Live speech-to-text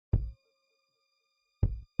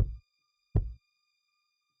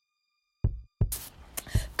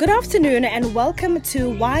Good afternoon and welcome to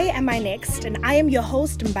Why Am I Next? And I am your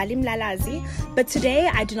host Mbali Mlalazi. But today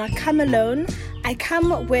I do not come alone. I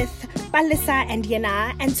come with Palesa and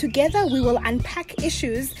Yena, and together we will unpack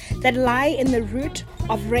issues that lie in the root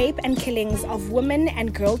of rape and killings of women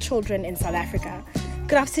and girl children in South Africa.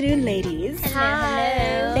 Good afternoon, ladies.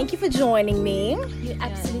 Hello. Thank you for joining me. You're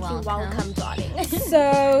absolutely welcome, darling.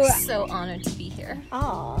 So honored to be here.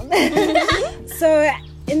 So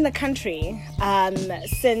in the country,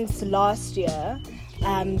 since last year,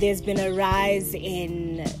 there's been a rise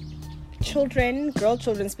in children, girl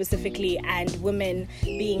children specifically, and women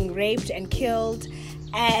being raped and killed.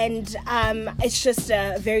 And it's just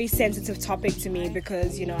a very sensitive topic to me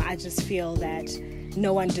because, I just feel that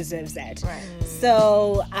no one deserves that. Right.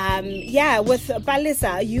 So, with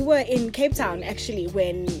Palesa, you were in Cape Town actually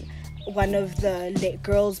when one of the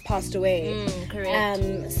girls passed away.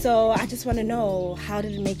 Correct. So I just want to know, how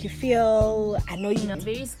did it make you feel? I know you know.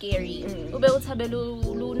 Very scary. Ube uthabela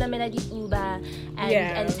namela di-Uber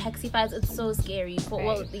and taxifers, it's so scary. For me,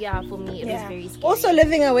 it was very scary. Also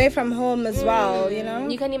living away from home as well,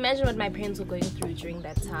 You can imagine what my parents were going through during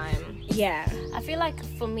that time. Yeah. I feel like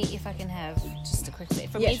for me, if I can have just a quick say,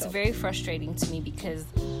 for me it's very frustrating to me because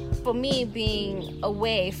for me being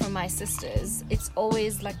away from my sisters, it's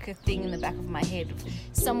always like a thing in the back of my head.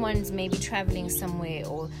 Someone's maybe traveling somewhere,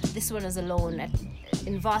 or this one is alone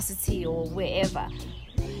in varsity or wherever.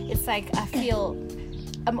 It's like I feel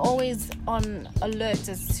I'm always on alert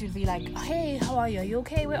as to be like, hey, how are you? Are you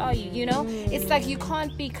okay? Where are you? It's like you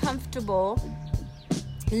can't be comfortable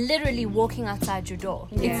literally walking outside your door.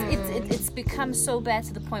 It's become so bad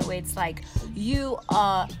to the point where it's like you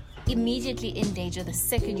are immediately in danger the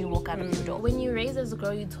second you walk out of your door. When you raise as a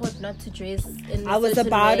girl, you're taught not to dress in I was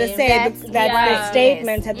about to say the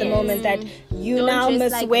statement at the moment that you don't now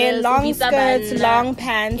must like wear this, long skirts, long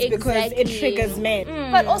pants because it Exactly. triggers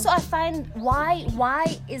men. But also I find why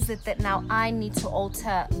is it that now I need to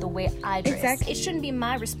alter the way I dress? Exactly. It shouldn't be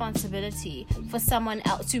my responsibility for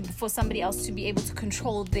somebody else to be able to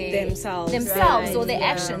control themselves or their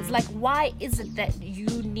actions. Like, why is it that you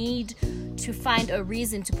need to find a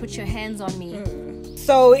reason to put your hands on me?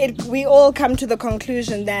 So we all come to the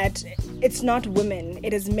conclusion that it's not women,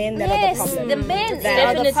 it is men that are the problem. The men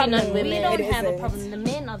That are the definitely problem. not women. We don't It have a isn't. problem. The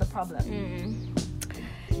men are the problem.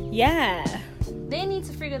 Yeah. They need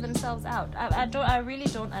to figure themselves out. I really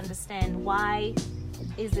don't understand why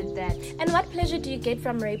is it that. And what pleasure do you get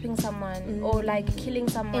from raping someone or like killing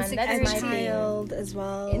someone? That's And my thing. child as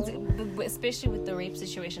well. Especially with the rape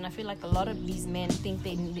situation, I feel like a lot of these men think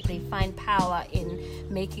they find power in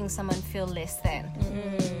making someone feel less than.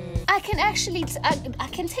 I can actually I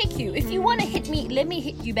can take you. If you want to hit me, let me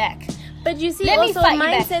hit you back. But you see, Let me also fight you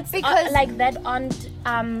back, mindsets because- like that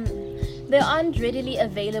they aren't readily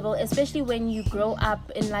available, especially when you grow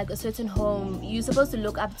up in like a certain home. You're supposed to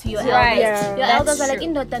look up to your Right. elders. Yeah. Your That's elders are like, true.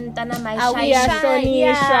 "Indotantana my We are shine." Shoni,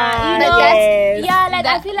 Yeah, Shine. you know, Yes. I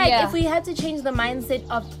That- feel like yeah. if we had to change the mindset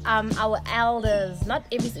of our elders, not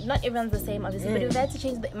everyone's the same, obviously, but if we had to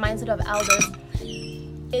change the mindset of elders,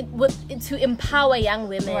 it would to empower young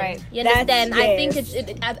women. Right. You That's- understand? I think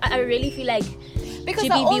yes. I really feel like Because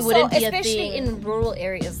GBV also, wouldn't be a especially thing. in rural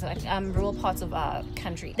areas, like rural parts of our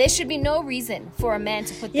country, there should be no reason for a man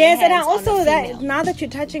to put their Yes, and I hands on also a that female. now that you're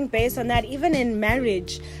touching base on that, even in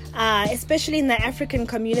marriage, especially in the African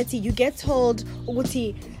community, you get told,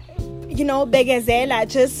 "Uti, begezela,"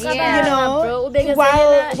 just bro,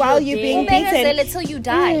 ubegezela, while you're you're being dead. beaten. Until you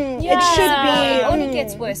die. It should be. It only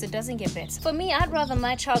gets worse. It doesn't get better. For me, I'd rather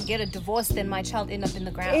my child get a divorce than my child end up in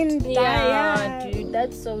the ground. Dude,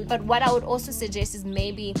 that's so. But what I would also suggest is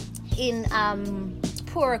maybe in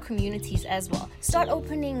poorer communities as well, start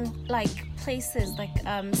opening like places like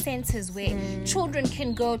centers where children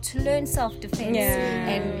can go to learn self-defense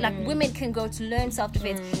and like women can go to learn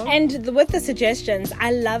self-defense. And with the suggestions,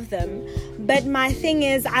 I love them. But my thing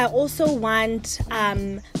is, I also want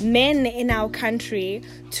men in our country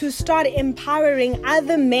to start empowering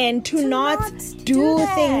other men to not do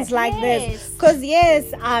that. things like this. Because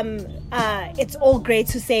it's all great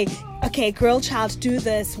to say, okay, girl child, do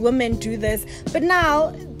this, women do this. But now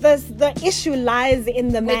the issue lies in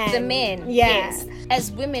the man. With the men, Yeah. yes.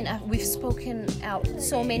 As women, we've spoken out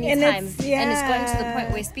so many And times, it's- and it's gotten to the yeah.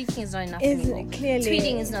 point where speaking is not enough Is anymore. clearly.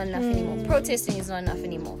 Tweeting is not enough anymore. Protesting is not enough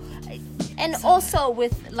anymore. And also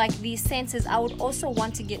with like these centers, I would also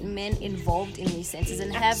want to get men involved in these centers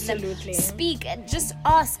and have Absolutely. them speak and just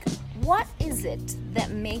ask, what is it that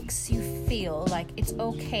makes you feel like it's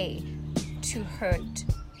okay to hurt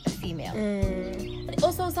female.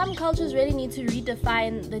 Also, some cultures really need to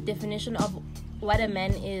redefine the definition of what a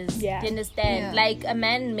man is. Yeah. Do you understand? Yeah. Like, a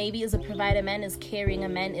man maybe is a provider, a man is caring, a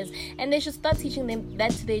man is, and they should start teaching them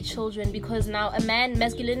that to their children, because now a man,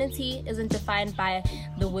 masculinity isn't defined by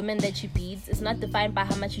the women that you beat. It's not defined by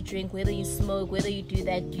how much you drink, whether you smoke, whether you do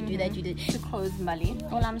that, you do that, you do. To close, Mali,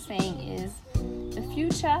 all I'm saying is the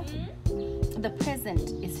future, the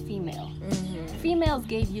present is female. Females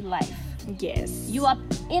gave you life. Yes. You are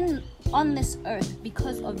on this earth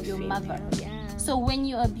because of your mother. Yeah. So when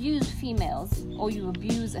you abuse females, or you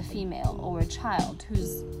abuse a female or a child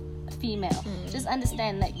who's a female, just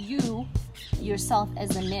understand that you yourself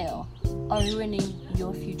as a male are ruining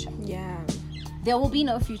your future. Yeah. There will be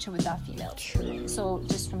no future without females. True. So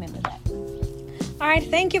just remember that. All right.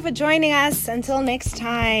 Thank you for joining us. Until next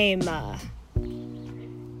time.